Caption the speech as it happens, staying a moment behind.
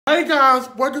Hey guys,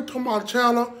 welcome to my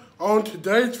channel. On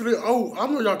today's video, I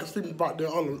know y'all can see me back there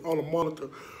on the monitor,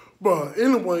 but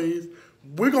anyways,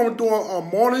 we're gonna do a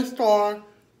Morning Star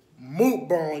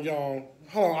mukbang, y'all.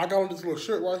 Hold on, I got on this little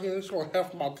shirt right here showing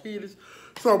half of my titties.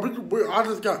 So I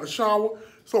just got the shower,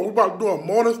 so we're about to do a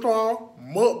Morning Star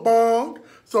mukbang.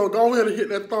 So go ahead and hit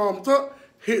that thumbs up,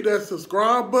 hit that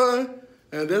subscribe button,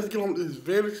 and let's get on this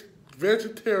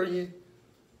vegetarian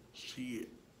shit.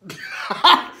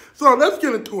 So let's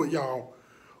get into it, y'all.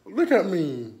 Look at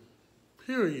me.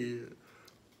 Period.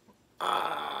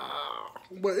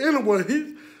 But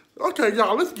anyway, okay,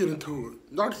 y'all, let's get into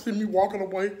it. Y'all can see me walking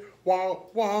away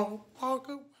while walking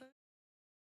away.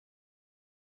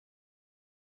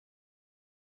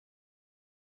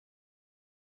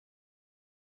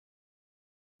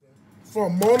 For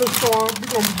Morning Star,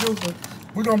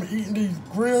 we're gonna be eating these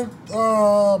grilled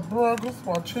burgers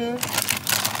for chin.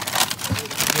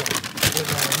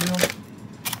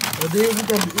 And then we're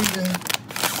gonna be eating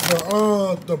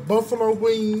the buffalo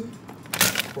wing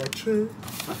for chin.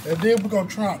 And then we're gonna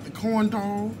try out the corn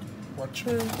dog for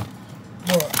chin.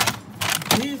 But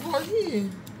these right here,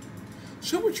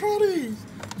 should we try these?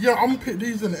 Yeah, I'm gonna put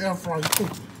these in the air fryer too.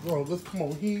 So let's come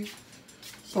over here.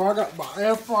 So I got my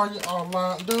air fryer all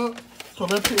lined up. So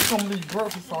let's put some of these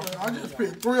breakfast sauces. I just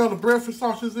put 3 of the breakfast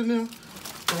sauces in there.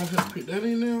 So I'm just put that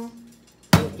in there.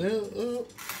 Put that up.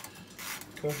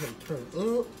 Go ahead and turn it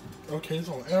up. Okay, it's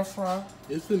on air fry.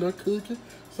 It's in there cooking.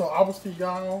 So I will see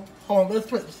y'all. Hold on,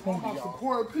 let's make the smoothie, y'all.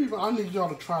 Support people, I need y'all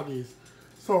to try this.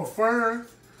 So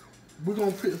first, we're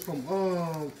gonna put some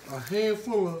a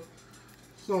handful of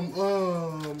some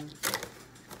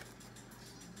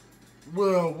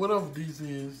well, whatever these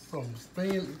is, some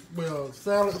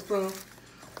salad stuff.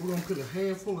 We're gonna put a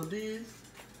handful of these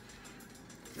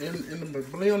in the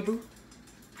blender.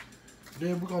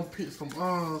 Then we're gonna put some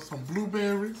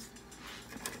blueberries.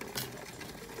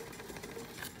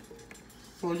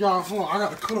 So y'all, hold on, I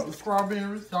gotta cut up the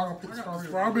strawberries. Y'all gonna put the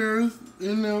strawberries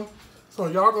in there. So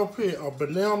y'all gonna put a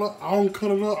banana. I don't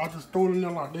cut it up, I just throw it in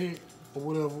there like that or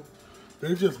whatever.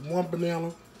 There's just one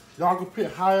banana. Y'all can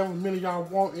put however many y'all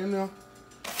want in there.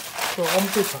 So I'm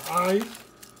gonna put some ice.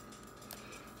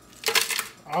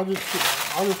 I'll just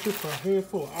put a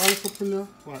handful of ice up in there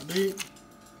like that.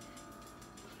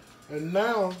 And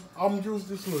now I'm gonna use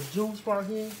this little juice right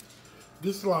here.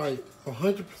 This is like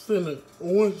 100% of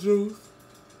orange juice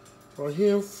right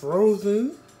here,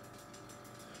 frozen.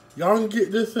 Y'all can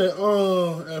get this at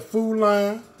Food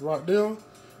Line right there.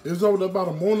 It's over there by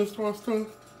the Morning Star stuff.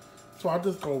 So I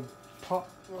just go pop.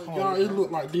 Y'all, it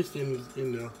look like this in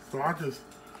there. So I just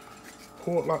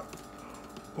pour it like.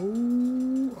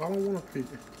 Ooh, I don't want to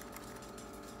pick it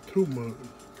too much.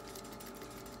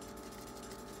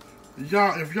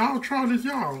 Y'all, if y'all try this,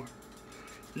 y'all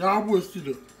would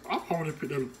see I already put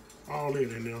that all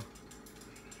in there.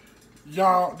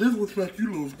 Y'all, this would make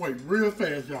you lose weight real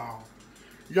fast, y'all.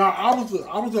 Y'all,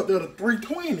 I was up there to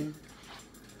 320.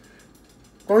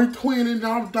 320,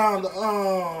 now I'm down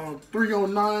to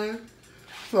 309.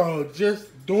 So just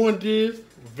doing this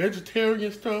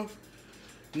vegetarian stuff,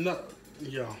 no,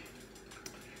 yeah.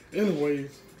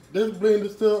 Anyways, let's blend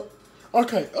this up.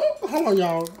 Okay, hold on,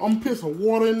 y'all. I'm gonna put some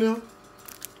water in there.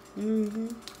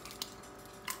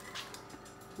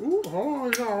 Ooh, hold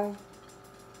on, y'all.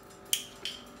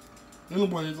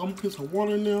 Anyways, I'm gonna put some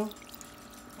water in there.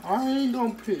 I ain't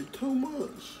gonna put too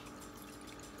much.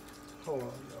 Hold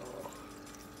on,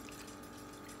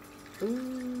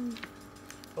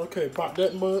 y'all. Okay, about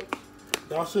that much.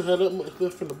 Y'all should have that much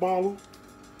left in the bottle.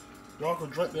 Y'all can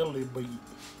drink that a little bit.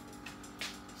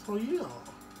 So yeah.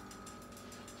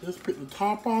 Let's put the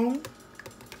top on.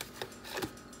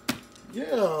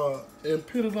 Yeah, and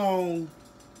put it on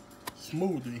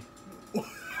smoothie.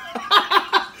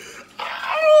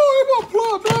 Oh, it won't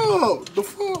plug up. The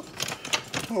fuck?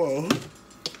 Hold on.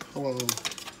 Hold on.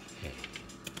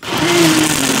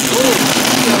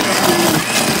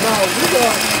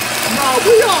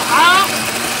 We are out.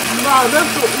 Nah,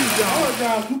 that's what we got. Alright,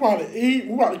 guys, we about to eat.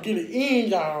 We about to get it in,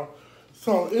 y'all.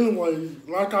 So, anyway,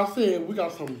 like I said, we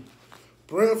got some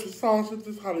breakfast sausages.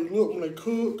 This is how they look when they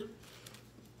cook.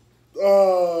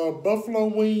 Buffalo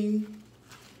wing,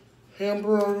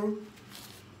 hamburger,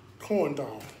 corn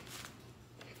dog.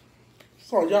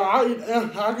 So, y'all, I eat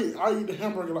the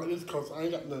hamburger like this because I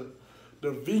ain't got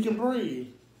the vegan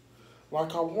bread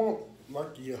like I want.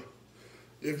 Like, yeah.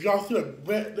 If y'all see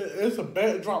it's a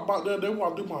backdrop out there. They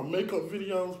want to do my makeup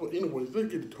videos. But anyways, let's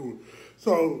get into it.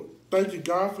 So, thank you,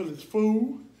 God, for this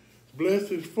food. Bless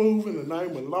this food in the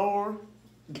name of Lord.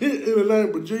 In the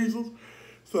name of Jesus.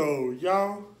 So,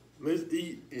 y'all, let's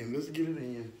eat and let's get it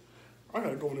in. I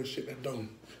gotta go with this shit that done.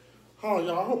 Oh,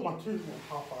 y'all, I hope my teeth won't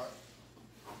pop out.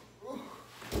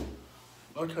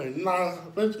 Okay, now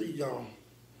let's eat, y'all.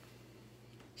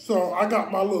 So I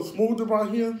got my little smoothie right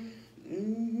here.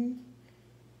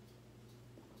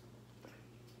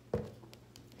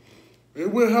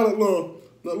 It will have that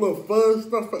little fuzz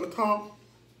stuff at the top.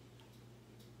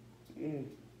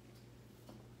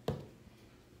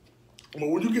 But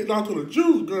when you get down to the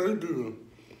juice, girl, it's good.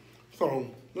 So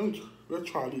let's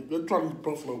try these. Let's try these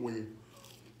buffalo wings.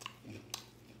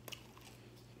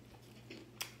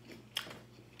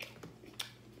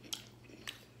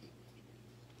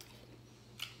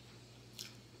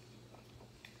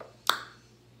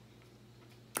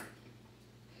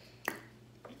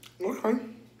 Okay,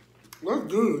 that's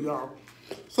good, y'all.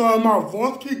 So if my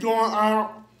voice keep going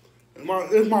out,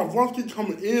 if my voice keep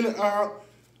coming in and out,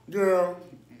 girl,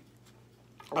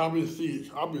 I'll be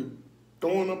sick. I'll be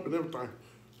throwing up and everything.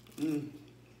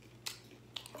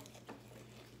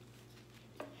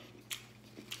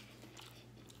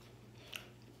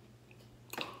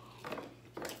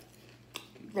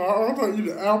 So I'm gonna eat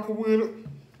the apple with it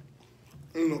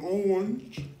and the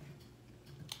orange.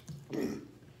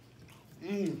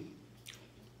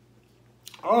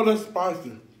 Oh, that's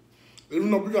spicy.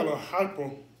 Even though we got a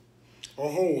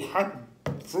whole hyper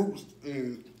fruits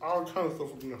and all kind of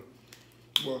stuff in there.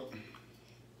 But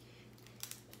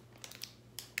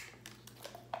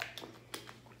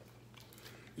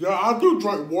yeah, I do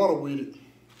drink water with it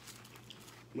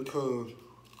because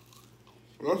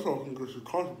that's all I can get you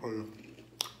constipated.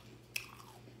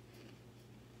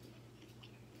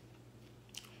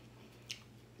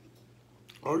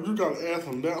 Oh, you gotta add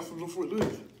some naturals with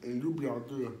this, and you'll be all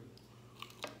good.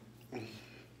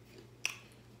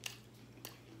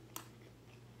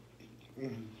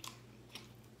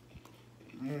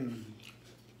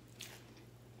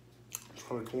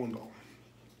 Try the corn dog.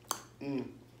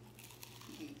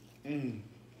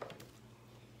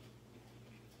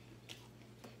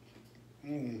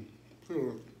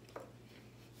 Good.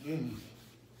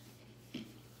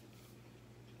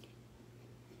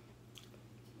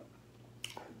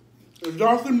 If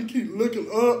y'all see me keep looking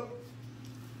up,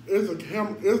 it's a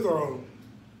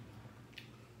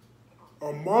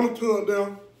monitor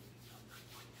there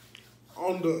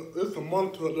it's a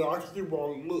monitor there. I can see where I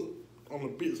look on the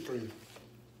big screen.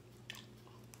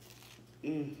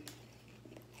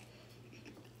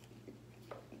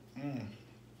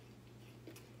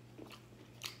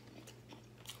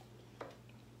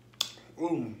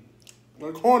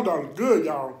 That corn dog is good,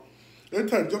 y'all. It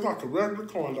tastes just like a regular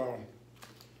corn dog.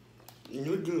 And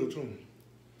it's good too.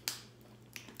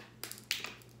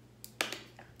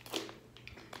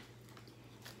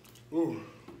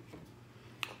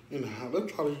 Anyhow,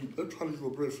 let's try these little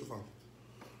breakfast off.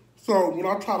 So when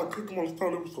I try to cook them on the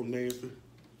stove, it was so nasty.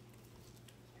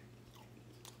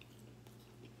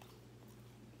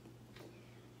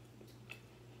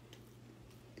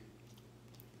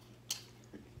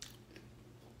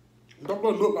 That's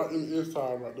what it look like in the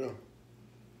inside right there.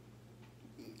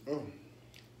 Oh.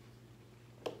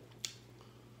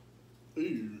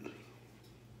 Ew.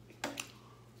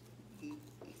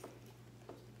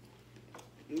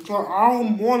 So I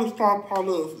don't want to start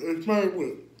products. It's made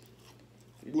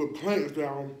with plants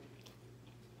down.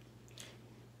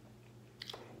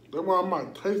 That's why it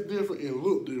might taste different and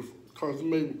look different because it's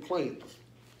made with plants.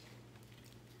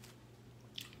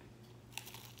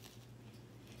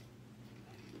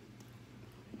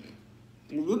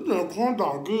 This damn corn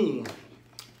dog good.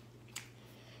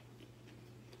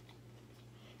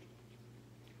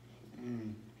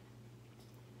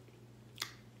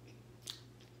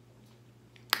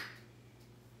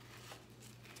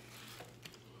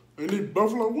 And these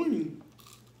buffalo wings,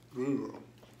 good.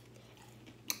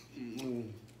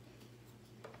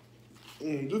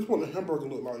 This is what the hamburger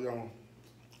look like, y'all.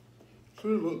 See,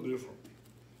 it look different.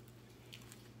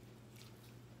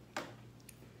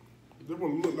 This what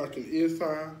it look like in the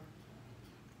inside.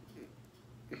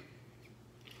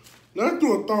 Let's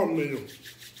do a thumbnail.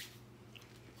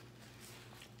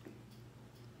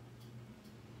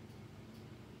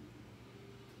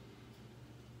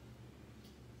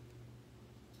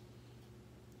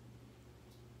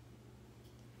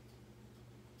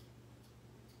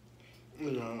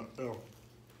 Yeah.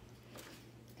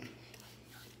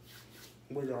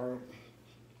 We got it.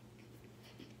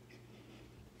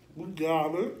 We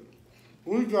got it.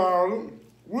 We got it.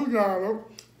 We got it.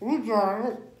 We got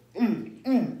it.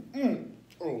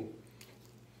 Oh.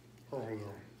 Oh,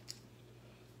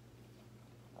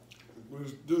 no.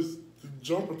 This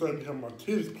jumper thing have my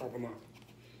titties popping out.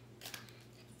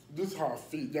 This is how I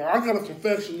feel. Y'all, I got a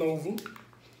confession over.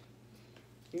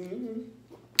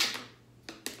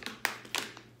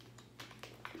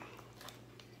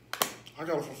 I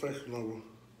got a professional.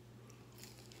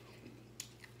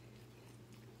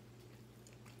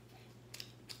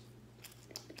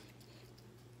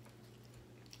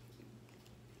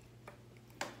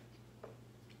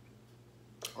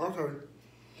 Okay.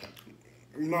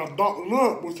 Now, Dr.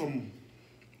 Love with some,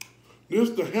 this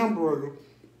the hamburger.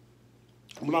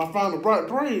 When I found the right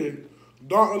bread,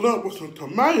 Dr. Love with some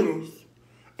tomatoes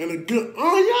and a good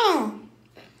onion.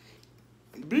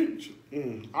 Bitch,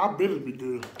 I bet it be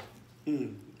good.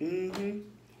 Mm-hmm.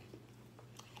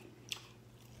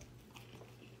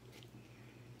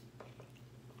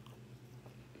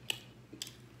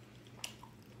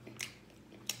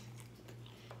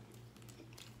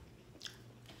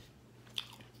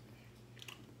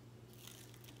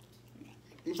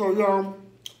 So, y'all,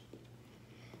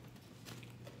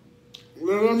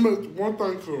 let me make one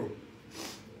thing clear.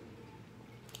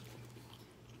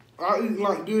 I eat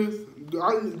like this.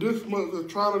 I eat this much to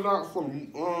try it out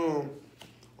from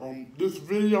this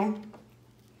video.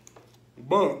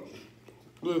 But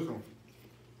listen,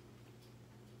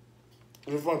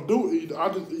 if I do eat, I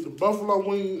just eat the buffalo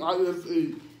wing. I just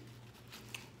eat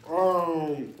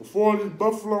 40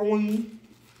 buffalo wings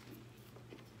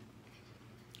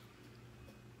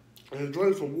and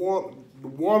drink some water. The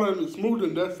water and the smoothie,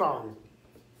 and that's all.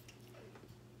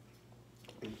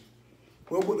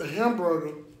 Well, with the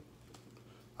hamburger,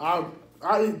 I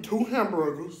eat 2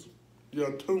 hamburgers.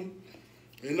 Yeah, 2.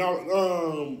 And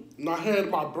I had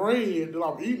my bread that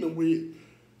I'm eating it with.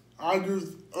 I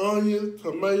use onions,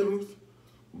 tomatoes.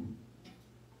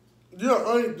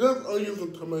 Yeah, just onions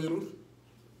and tomatoes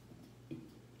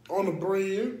on the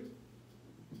bread.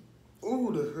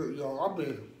 Ooh, that hurt, y'all. I've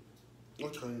been,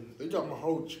 okay. It got my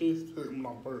whole chest hurting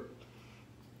my burp.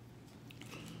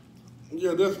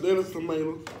 Yeah, that is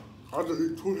tomatoes. I just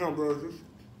eat 2 hamburgers.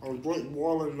 I was drinking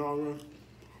water and all that.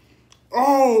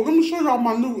 Oh, let me show y'all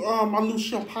my new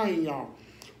champagne, y'all.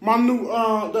 My new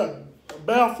that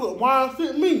barefoot wine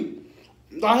sent me.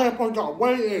 I had probably got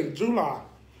way in July.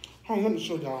 Hold on, let me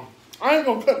show y'all. I ain't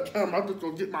gonna cut the camera. I'm just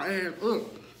gonna get my ass up.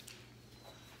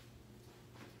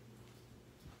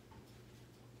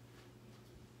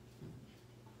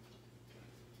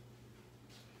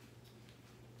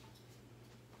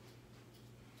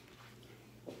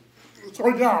 So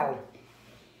y'all,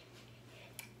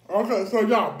 okay, so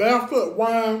y'all, barefoot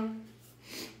wine.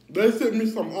 They sent me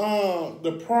some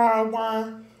the Pride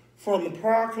wine from the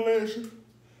Pride collection.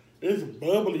 It's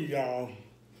bubbly, y'all.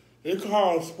 It's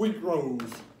called Sweet Rose.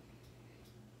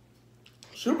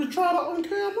 Should we try that on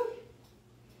camera?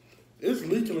 It's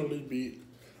leaking a little bit.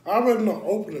 I already know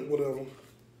open it, whatever.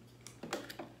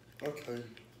 Okay.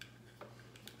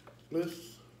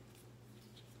 Let's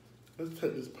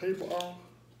take this paper off.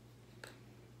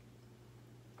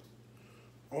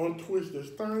 Untwist this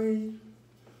thing.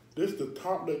 This the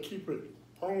top that keep it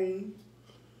on.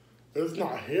 It's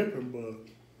not helping, but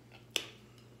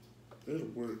it'll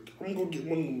work. I'm gonna get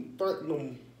one of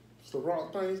them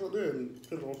Ciroc things up there and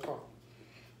put it on top.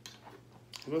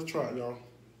 Let's try it, y'all.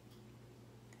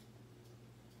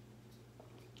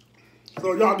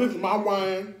 So y'all, this is my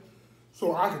wine,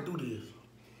 so I can do this.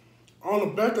 On the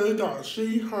back of it got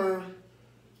she, her,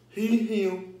 he,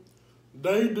 him,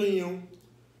 they, them,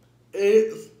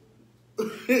 it's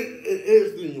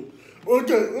them.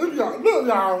 Okay, look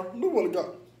y'all, look what it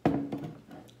got.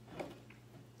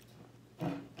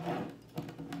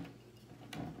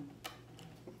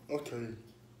 Okay.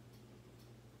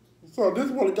 So this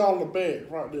is what it got on the back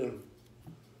right there.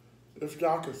 If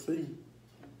y'all can see.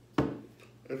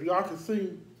 If y'all can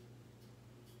see,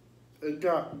 it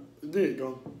got, there you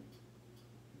go.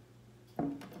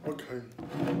 Okay.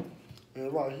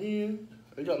 And right here,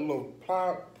 it got a little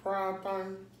pride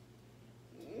thing.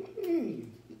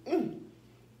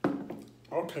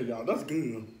 Okay, y'all, that's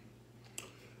good.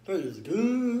 That is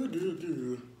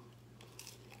good.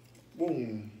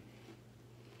 Boom.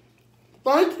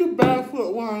 Thank you,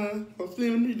 Barefoot Wine, for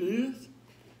sending me this.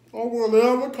 Or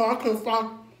whatever, cause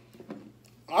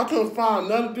I couldn't find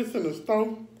none of this in the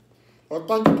store. Or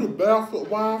thank you to Barefoot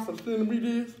Wine for sending me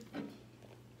this.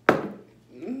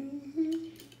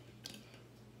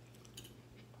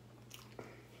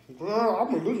 Girl, I've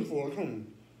been looking for it,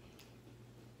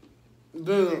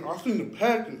 Then I seen the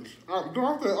package. I said,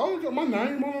 oh, it got my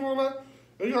name on it and all that.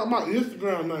 It got my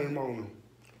Instagram name on it.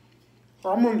 So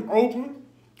I'm gonna open it.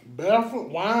 Barefoot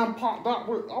Wine popped out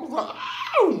with, I was like,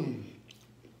 oh!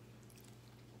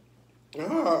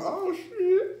 Oh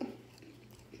shit.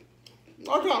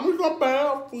 I got me some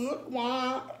Barefoot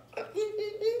Wine.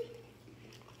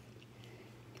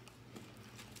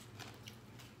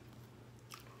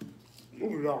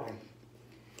 Look at y'all.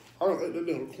 I done ate that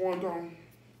damn corn down.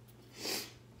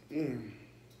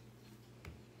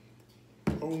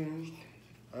 Orange,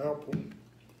 apple.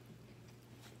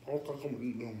 I don't think I'm gonna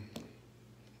eat them.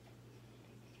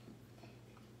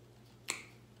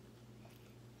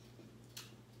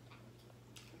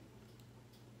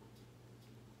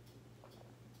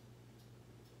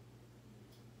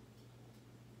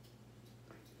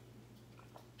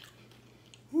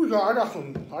 Ooh, I got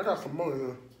some money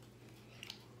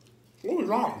there. Ooh,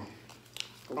 y'all.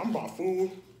 I'm about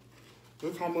full.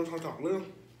 This how much I got left.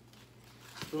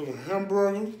 There's a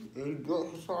hamburger and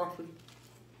breakfast sausage.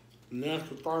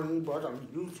 Nasty thing, but I got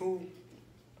used to.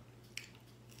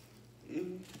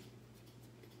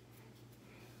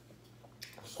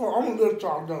 So I'm gonna let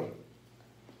y'all go.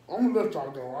 I'm gonna let y'all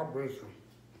go. I reckon.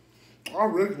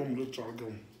 I'm gonna let y'all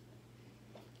go.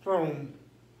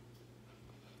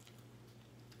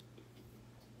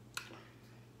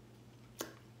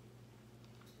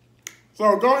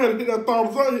 So go ahead and hit that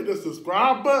thumbs up, hit the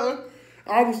subscribe button.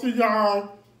 I will see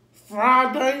y'all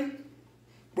Friday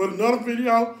with another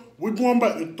video. We're going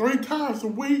back to 3 times a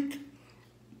week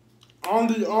on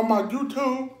my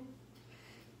YouTube.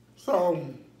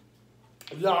 So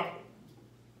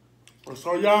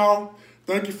y'all,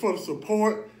 thank you for the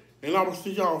support, and I will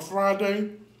see y'all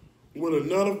Friday with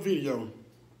another video.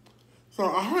 So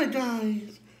alright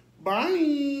guys,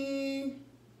 bye.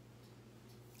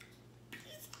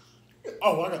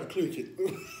 Oh, I gotta click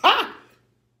it.